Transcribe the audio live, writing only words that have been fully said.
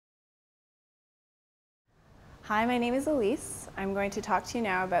Hi, my name is Elise. I'm going to talk to you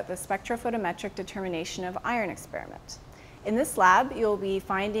now about the spectrophotometric determination of iron experiment. In this lab, you'll be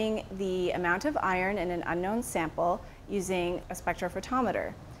finding the amount of iron in an unknown sample using a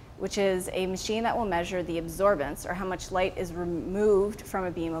spectrophotometer, which is a machine that will measure the absorbance, or how much light is removed from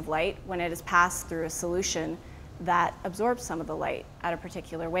a beam of light when it is passed through a solution that absorbs some of the light at a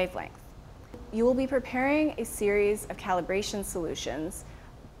particular wavelength. You will be preparing a series of calibration solutions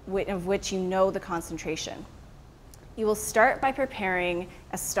of which you know the concentration. You will start by preparing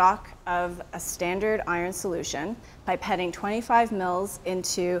a stock of a standard iron solution, pipetting 25 mils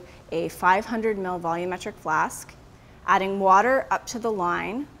into a 500 ml volumetric flask, adding water up to the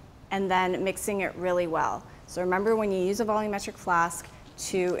line, and then mixing it really well. So remember, when you use a volumetric flask,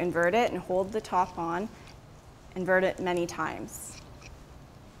 to invert it and hold the top on, invert it many times.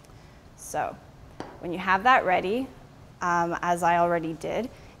 So when you have that ready, as I already did,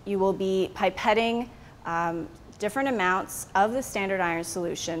 you will be pipetting different amounts of the standard iron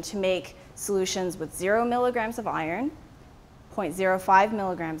solution to make solutions with 0 milligrams of iron, 0.05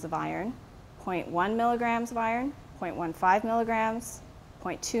 milligrams of iron, 0.1 milligrams of iron, 0.15 milligrams,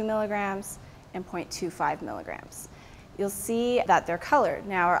 0.2 milligrams, and 0.25 milligrams. You'll see that they're colored.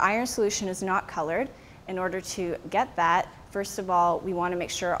 Now, our iron solution is not colored. In order to get that, first of all, we want to make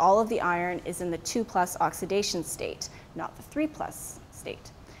sure all of the iron is in the 2+ oxidation state, not the 3+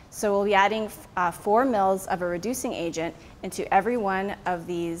 state. So we'll be adding 4 mils of a reducing agent into every one of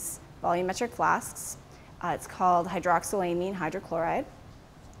these volumetric flasks. It's called hydroxylamine hydrochloride.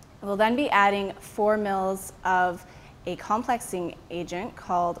 We'll then be adding 4 mils of a complexing agent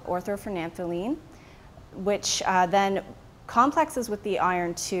called orthophenanthaline, which then complexes with the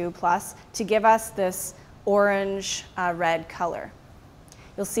iron 2+ to give us this orange-red color.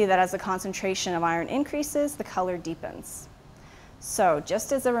 You'll see that as the concentration of iron increases, the color deepens. So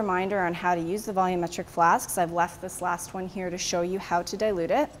just as a reminder on how to use the volumetric flasks, I've left this last one here to show you how to dilute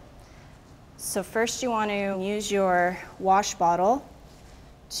it. So first you want to use your wash bottle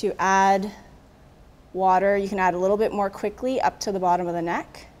to add water. You can add a little bit more quickly up to the bottom of the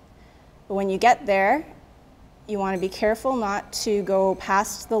neck. But when you get there, you want to be careful not to go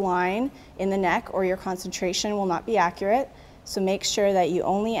past the line in the neck, or your concentration will not be accurate. So make sure that you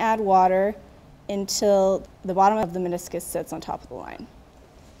only add water until the bottom of the meniscus sits on top of the line.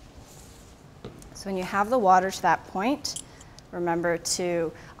 So when you have the water to that point, remember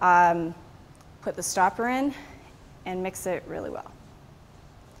to put the stopper in and mix it really well.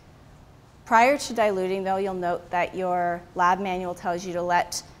 Prior to diluting, though, you'll note that your lab manual tells you to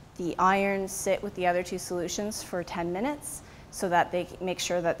let the iron sit with the other two solutions for 10 minutes so that they make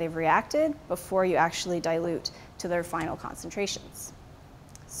sure that they've reacted before you actually dilute to their final concentrations.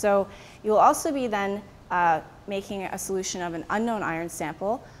 So you'll also be then making a solution of an unknown iron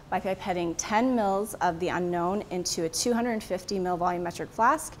sample by pipetting 10 mils of the unknown into a 250 ml volumetric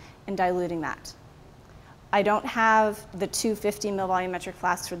flask and diluting that. I don't have the 250 ml volumetric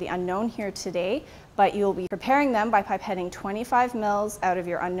flasks for the unknown here today, but you'll be preparing them by pipetting 25 mils out of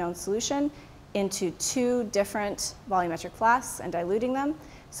your unknown solution into 2 different volumetric flasks and diluting them,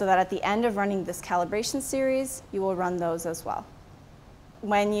 so that at the end of running this calibration series, you will run those as well.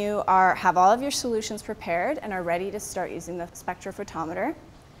 When you have all of your solutions prepared and are ready to start using the spectrophotometer,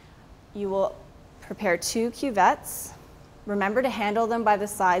 you will prepare 2 cuvettes. Remember to handle them by the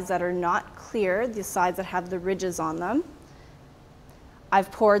sides that are not clear, the sides that have the ridges on them.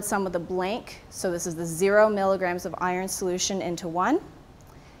 I've poured some of the blank, so this is the 0 milligrams of iron solution into one.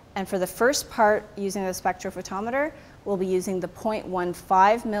 And for the first part, using the spectrophotometer, we'll be using the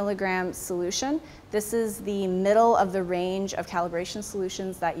 0.15 milligram solution. This is the middle of the range of calibration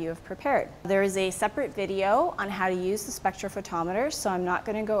solutions that you have prepared. There is a separate video on how to use the spectrophotometer, so I'm not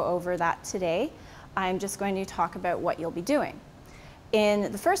going to go over that today. I'm just going to talk about what you'll be doing.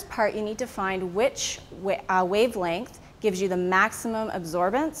 In the first part, you need to find which wavelength gives you the maximum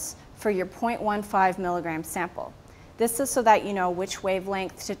absorbance for your 0.15 milligram sample. This is so that you know which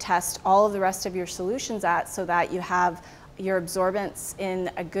wavelength to test all of the rest of your solutions at, so that you have your absorbance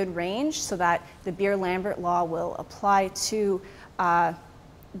in a good range, so that the Beer-Lambert law will apply to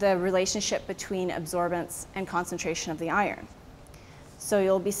the relationship between absorbance and concentration of the iron. So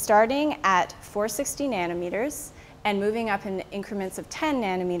you'll be starting at 460 nanometers and moving up in increments of 10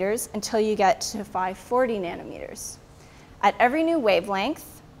 nanometers until you get to 540 nanometers. At every new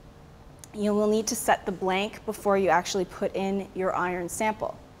wavelength, you will need to set the blank before you actually put in your iron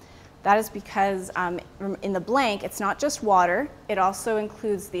sample. That is because in the blank, it's not just water, it also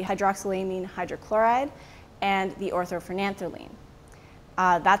includes the hydroxylamine hydrochloride and the orthophenanthaline.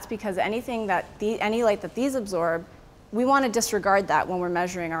 That's because any light that these absorb we want to disregard that when we're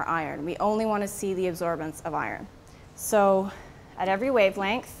measuring our iron. We only want to see the absorbance of iron. So at every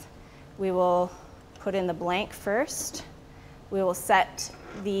wavelength, we will put in the blank first. We will set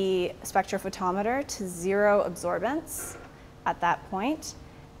the spectrophotometer to 0 absorbance at that point,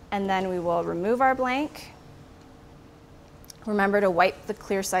 and then we will remove our blank. Remember to wipe the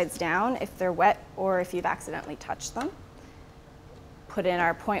clear sides down if they're wet or if you've accidentally touched them. Put in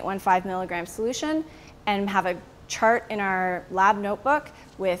our 0.15 milligram solution and have a chart in our lab notebook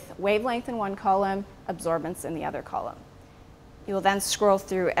with wavelength in one column, absorbance in the other column. You will then scroll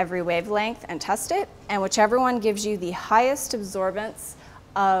through every wavelength and test it, and whichever one gives you the highest absorbance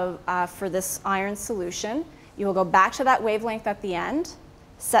for this iron solution, you will go back to that wavelength at the end,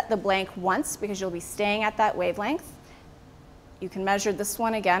 set the blank once because you'll be staying at that wavelength. You can measure this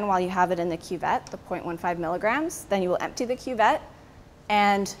one again while you have it in the cuvette, the 0.15 milligrams. Then you will empty the cuvette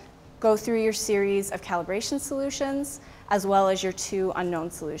and go through your series of calibration solutions as well as your 2 unknown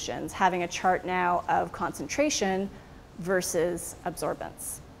solutions, having a chart now of concentration versus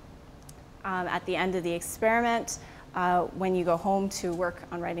absorbance. At the end of the experiment, when you go home to work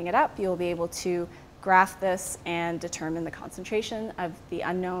on writing it up, you'll be able to graph this and determine the concentration of the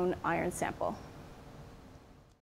unknown iron sample.